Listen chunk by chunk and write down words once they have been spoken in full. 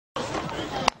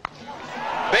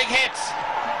Big hit.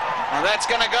 And that's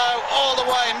going to go all the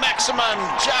way, maximum.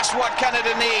 Just what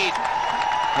Canada need.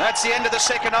 That's the end of the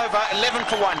second over, 11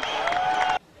 for 1.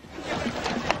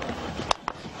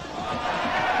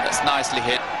 That's nicely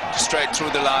hit, straight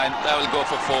through the line. That will go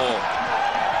for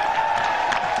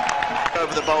 4.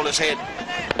 Over the bowler's head.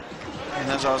 And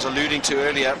as I was alluding to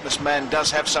earlier, this man does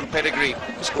have some pedigree.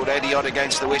 He scored 80-odd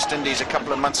against the West Indies a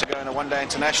couple of months ago in a one-day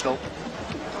international.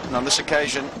 And on this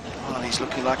occasion, well, he's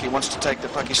looking like he wants to take the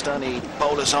Pakistani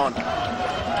bowlers on. Well,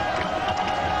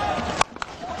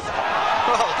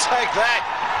 take that.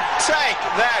 Take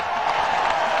that.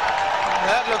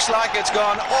 That looks like it's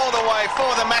gone all the way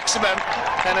for the maximum.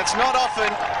 And it's not often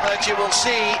that you will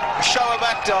see Shoaib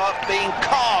Akhtar being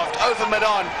carved over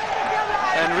mid-on.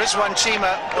 And Rizwan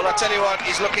Cheema, well, I tell you what,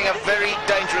 he's looking a very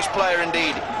dangerous player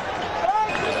indeed.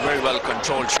 It was a very well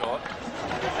controlled shot.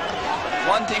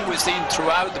 One thing we've seen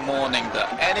throughout the morning,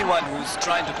 that anyone who's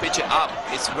trying to pitch it up,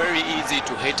 it's very easy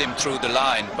to hit him through the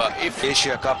line. But if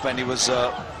Asia Cup, and he was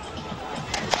one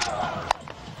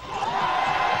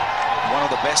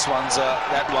of the best ones,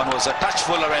 that one was a touch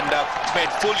fuller and made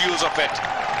full use of it.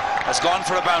 Has gone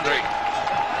for a boundary.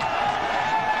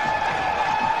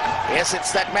 Yes,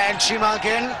 it's that man Cheema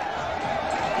again.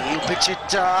 You pitch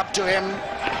it up to him.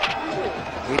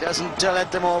 He doesn't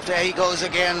let them off. There he goes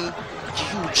again.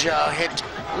 Huge hit,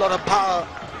 a lot of power.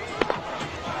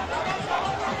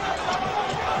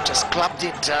 Just clubbed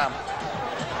it.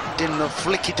 Didn't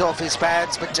flick it off his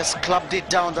pads, but just clubbed it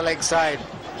down the leg side.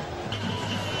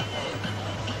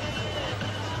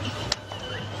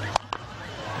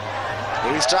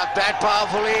 He struck that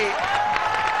powerfully.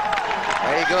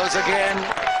 There he goes again.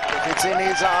 If it's in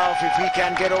his half, if he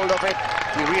can get hold of it,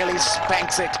 he really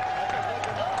spanks it.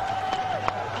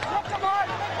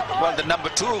 Well, the number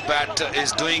 2 bat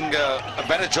is doing a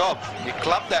better job. He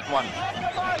clubbed that one.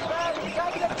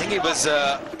 I think it was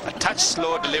a touch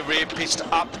slow delivery, pitched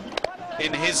up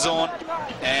in his zone,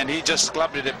 and he just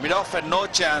clubbed it. Mid-off had no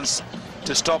chance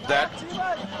to stop that.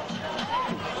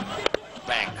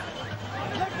 Bang.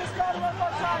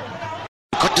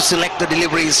 Got to select the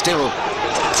delivery still.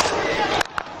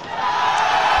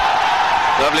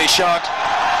 Lovely shot.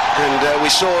 And we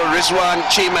saw Rizwan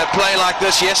Cheema play like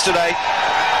this yesterday.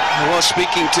 I was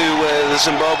speaking to the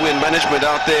Zimbabwean management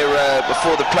out there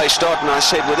before the play started, and I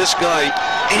said, well, this guy,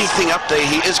 anything up there,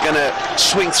 he is going to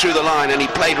swing through the line, and he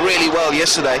played really well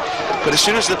yesterday. But as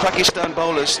soon as the Pakistan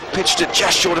bowlers pitched it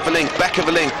just short of a length, back of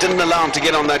a length, didn't allow him to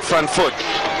get on that front foot,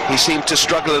 he seemed to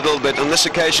struggle a little bit. On this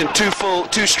occasion, 2 full,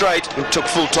 2 straight, and took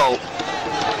full toll.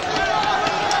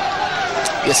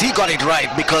 Yes, he got it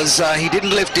right, because he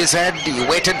didn't lift his head. He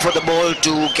waited for the ball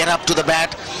to get up to the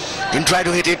bat, didn't try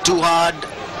to hit it too hard.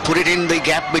 Put it in the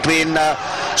gap between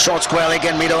short square leg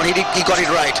and mid-on. He got it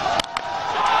right.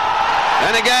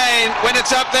 And again, when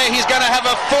it's up there, he's going to have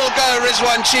a full go,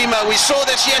 Rizwan Cheema. We saw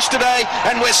this yesterday,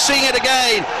 and we're seeing it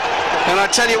again. And I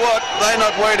tell you what, they're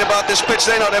not worried about this pitch.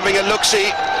 They're not having a look-see.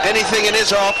 Anything in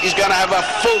his half, he's going to have a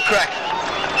full crack.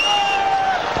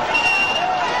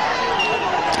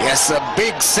 Yes, a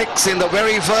big 6 in the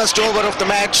very first over of the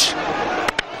match.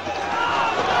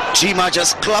 Cheema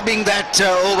just clubbing that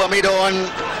over mid-on.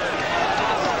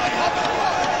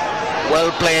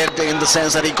 Well played in the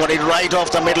sense that he got it right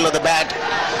off the middle of the bat.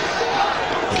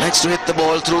 He likes to hit the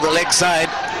ball through the leg side.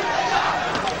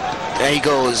 There he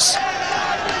goes.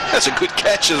 That's a good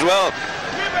catch as well.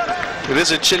 It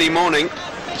is a chilly morning,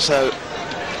 so...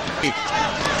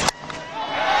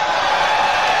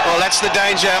 Well, that's the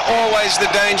danger, always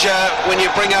the danger when you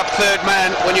bring up third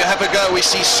man, when you have a go. We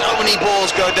see so many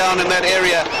balls go down in that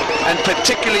area, and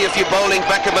particularly if you're bowling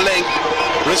back of a length.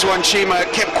 Rizwan Cheema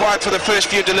kept quiet for the first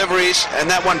few deliveries, and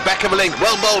that one back of a length,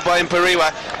 well bowled by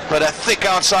Imperiwa, but a thick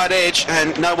outside edge,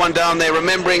 and no one down there.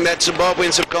 Remembering that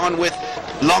Zimbabweans have gone with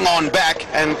long on back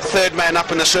and third man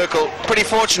up in the circle. Pretty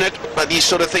fortunate, but these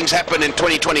sort of things happen in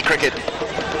 2020 cricket.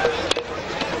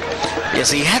 Yes,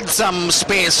 he had some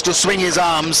space to swing his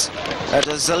arms. That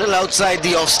was a little outside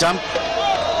the off stump.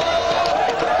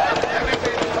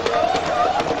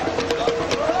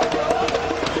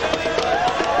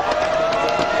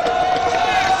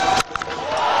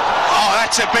 Oh,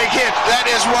 that's a big hit. That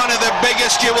is one of the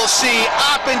biggest you will see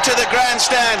up into the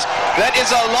grandstands. That is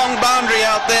a long boundary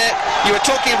out there. You were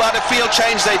talking about a field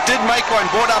change. They did make one,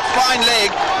 brought up fine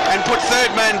leg and put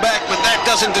third man back, but that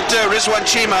doesn't deter Rizwan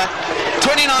Cheema.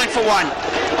 29 for 1.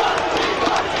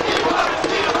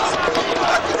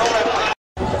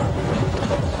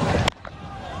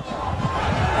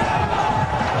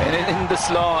 And in the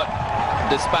slot,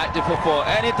 dispatch it for 4.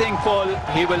 Anything full,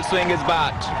 he will swing his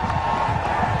bat.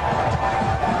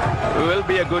 It will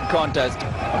be a good contest.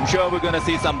 I'm sure we're going to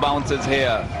see some bounces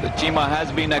here. The Cheema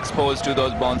has been exposed to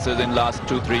those bounces in last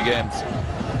 2-3 games.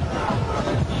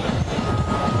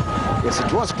 Yes,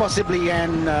 it was possibly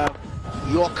an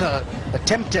Yorker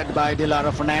attempted by De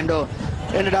Lara Fernando.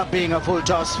 Ended up being a full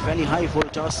toss, fairly high full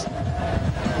toss.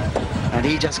 And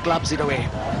he just clubs it away.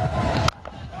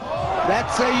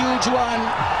 That's a huge one.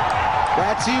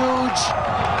 That's huge.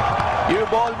 You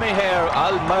bowl me here,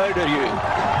 I'll murder you.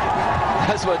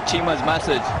 That's what Cheema's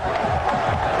message.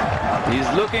 He's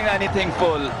looking anything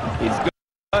full. He's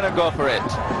gonna go for it.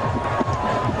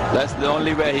 That's the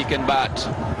only way he can bat.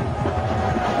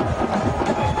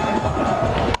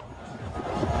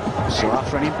 So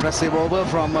after an impressive over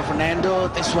from Fernando,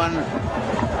 this one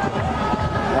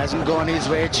hasn't gone his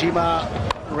way. Cheema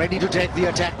ready to take the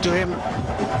attack to him.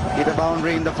 Hit a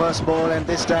boundary in the first ball, and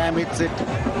this time hits it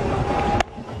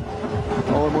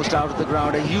almost out of the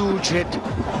ground. A huge hit.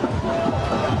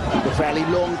 The fairly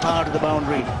long part of the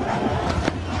boundary.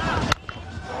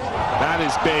 That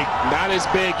is big. That is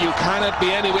big. You cannot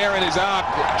be anywhere in his arc.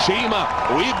 Cheema,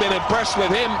 we've been impressed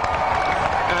with him,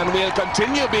 and we'll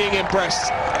continue being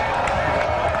impressed.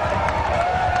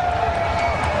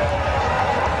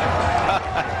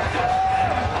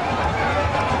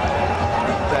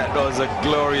 That was a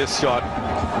glorious shot.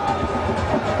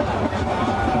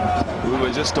 We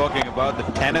were just talking about the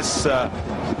tennis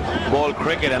ball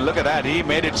cricket, and look at that. He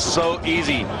made it so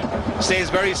easy. Stays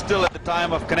very still at the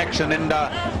time of connection, and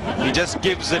he just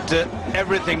gives it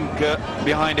everything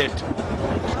behind it.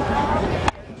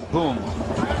 Boom.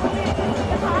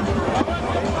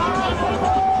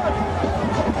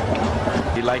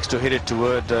 He likes to hit it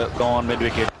toward gone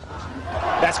mid-wicket.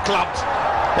 That's clubbed.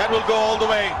 That will go all the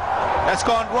way. That's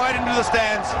gone right into the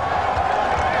stands.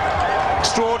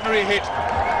 Extraordinary hit.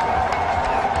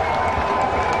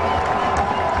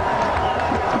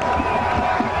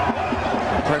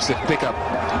 Impressive pickup.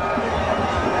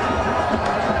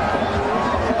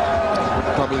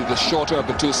 Probably the shorter of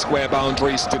the two square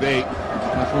boundaries today.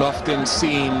 I've often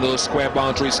seen those square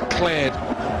boundaries cleared.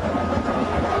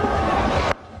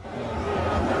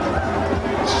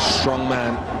 Strong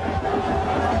man.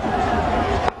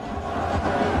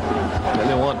 Tell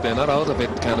you what, they're not out of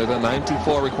it, Canada.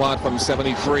 94 required from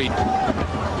 73.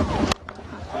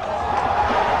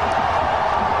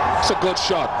 It's a good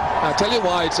shot. I'll tell you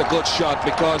why it's a good shot,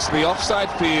 because the offside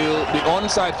field, the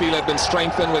onside field had been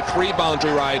strengthened with 3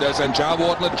 boundary riders, and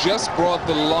Jawad had just brought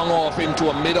the long off into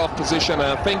a mid-off position, and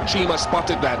I think Cheema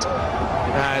spotted that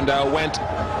and went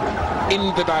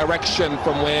in the direction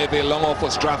from where the long off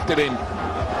was drafted in.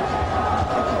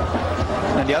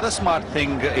 And the other smart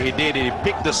thing he did, he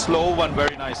picked the slow one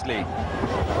very nicely.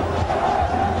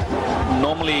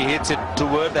 Normally he hits it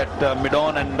toward that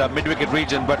mid-on and mid-wicket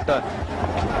region, but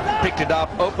picked it up,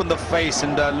 opened the face,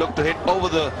 and looked to hit over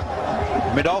the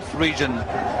mid-off region,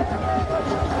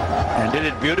 and did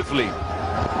it beautifully.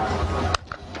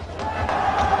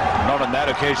 Not on that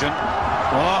occasion.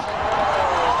 Oh,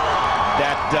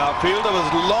 that fielder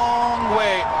was a long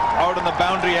way out on the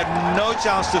boundary, had no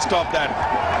chance to stop that.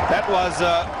 That was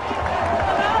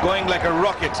going like a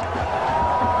rocket.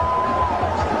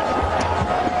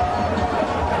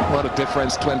 What a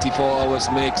difference 24 hours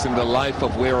makes in the life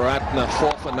of where we're at. Now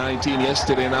 4 for 19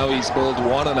 yesterday. Now he's bowled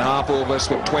 1.5 overs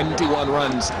with 21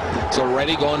 runs. He's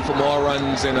already gone for more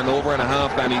runs in an over and a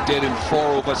half than he did in 4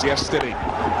 overs yesterday.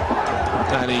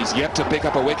 And he's yet to pick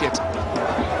up a wicket.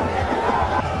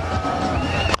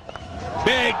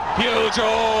 Big, huge,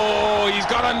 oh, he's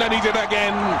got underneath it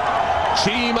again.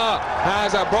 Cheema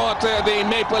has brought the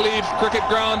Maple Leaf cricket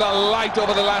ground alight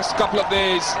over the last couple of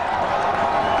days.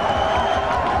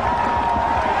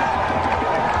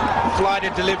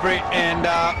 Flighted delivery, and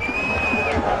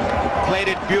played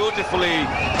it beautifully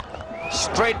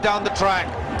straight down the track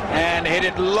and hit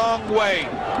it long way.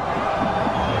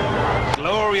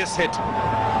 Glorious hit.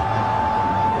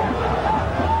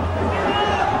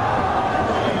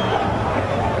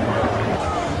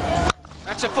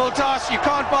 That's a full toss. You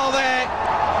can't bowl there.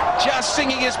 Just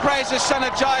singing his praises, son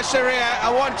of Jai Surya.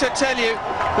 I want to tell you,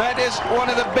 that is one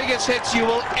of the biggest hits you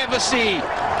will ever see.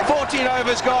 14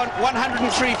 overs gone,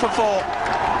 103 for 4.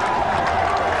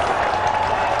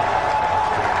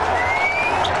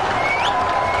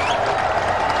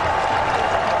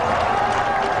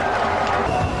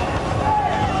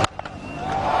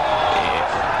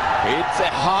 It's a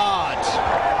hard.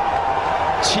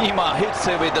 Cheema hits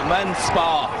it with immense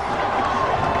power.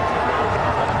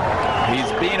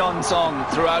 He's been on song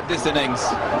throughout this innings,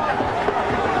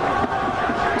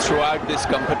 throughout this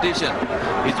competition.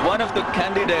 He's one of the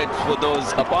candidates for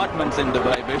those apartments in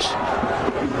Dubai, Bish.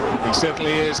 He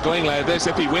certainly is going like this.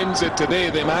 If he wins it today,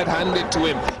 they might hand it to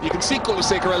him. You can see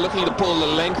Kulasekara looking to pull the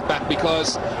length back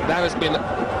because that has been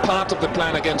part of the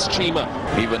plan against Cheema.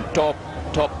 Even top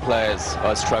players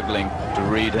are struggling to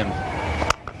read him.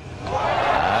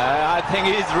 I think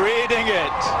he's reading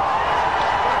it.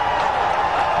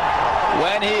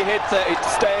 When he hits it, it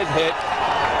stays hit.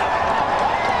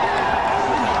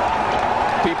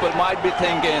 People might be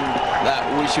thinking that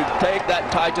we should take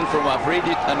that title from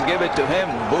Afridi and give it to him.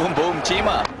 Boom, boom,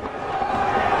 Cheema.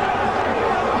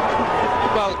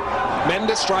 Well,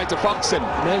 Mendes tried to fox him.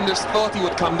 Mendes thought he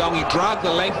would come down. He dragged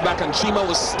the length back, and Cheema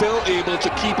was still able to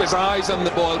keep his eyes on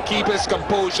the ball, keep his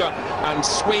composure, and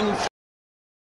swing